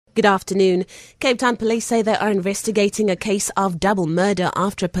Good afternoon. Cape Town police say they are investigating a case of double murder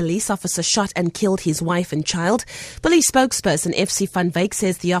after a police officer shot and killed his wife and child. Police spokesperson FC Van Wyk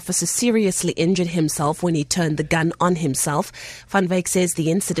says the officer seriously injured himself when he turned the gun on himself. Van Wyk says the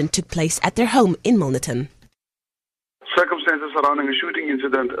incident took place at their home in Milnerton. Circumstances surrounding a shooting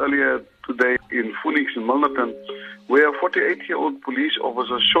incident earlier today in Phoenix in Milnerton, where a 48-year-old police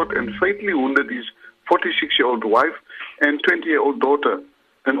officer shot and fatally wounded his 46-year-old wife and 20-year-old daughter,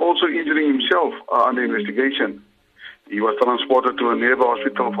 and also injuring himself, are under investigation. He was transported to a nearby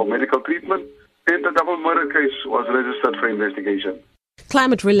hospital for medical treatment, and the double murder case was registered for investigation.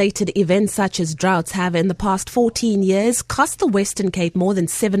 Climate-related events such as droughts have in the past 14 years cost the Western Cape more than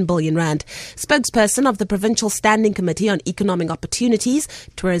 7 billion rand. Spokesperson of the Provincial Standing Committee on Economic Opportunities,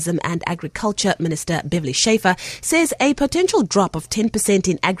 Tourism and Agriculture, Minister Beverly Schaefer, says a potential drop of 10%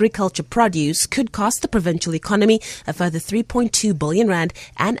 in agriculture produce could cost the provincial economy a further 3.2 billion rand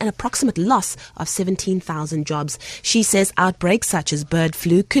and an approximate loss of 17,000 jobs. She says outbreaks such as bird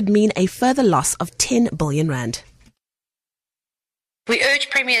flu could mean a further loss of 10 billion rand. We urge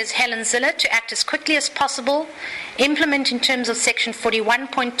Premiers Helen Zille to act as quickly as possible, implement in terms of Section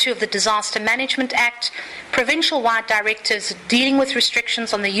 41.2 of the Disaster Management Act, provincial-wide directives dealing with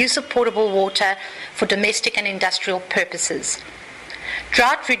restrictions on the use of potable water for domestic and industrial purposes.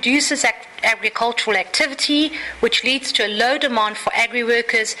 Drought reduces agricultural activity, which leads to a low demand for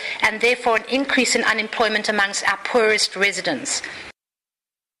agri-workers and therefore an increase in unemployment amongst our poorest residents.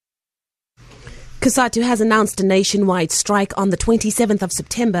 COSATU has announced a nationwide strike on the 27th of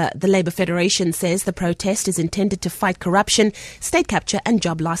September. The Labour Federation says the protest is intended to fight corruption, state capture and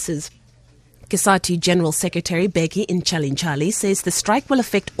job losses. COSATU General Secretary Bheki Ntshalintshali says the strike will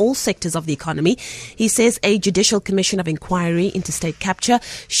affect all sectors of the economy. He says a judicial commission of inquiry into state capture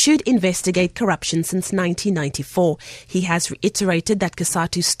should investigate corruption since 1994. He has reiterated that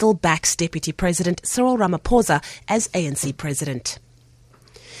COSATU still backs Deputy President Cyril Ramaphosa as ANC President.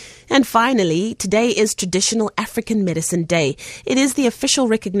 And finally, today is Traditional African Medicine Day. It is the official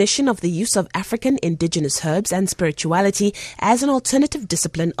recognition of the use of African indigenous herbs and spirituality as an alternative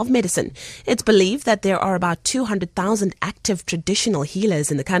discipline of medicine. It's believed that there are about 200,000 active traditional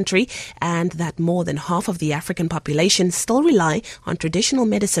healers in the country and that more than half of the African population still rely on traditional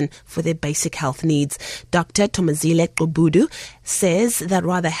medicine for their basic health needs. Dr. Thokozile Gqubudu says that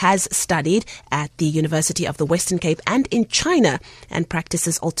has studied at the University of the Western Cape and in China and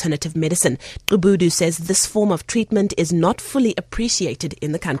practices alternative medicine. Gqubudu says this form of treatment is not fully appreciated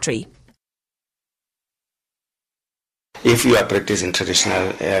in the country. If you are practicing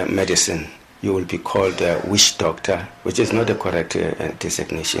traditional medicine, you will be called a witch doctor, which is not the correct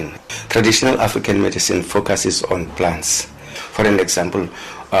designation. Traditional African medicine focuses on plants. For an example,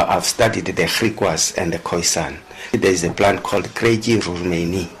 I've studied the Griquas and the Khoisan. There is a plant called Craigie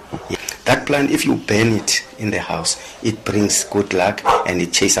Rurmeni. That plant, if you burn it in the house, it brings good luck and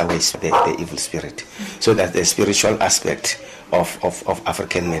it chases away the evil spirit. So that's the spiritual aspect of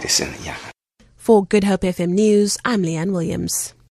African medicine. Yeah. For Good Hope FM News, I'm Leanne Williams.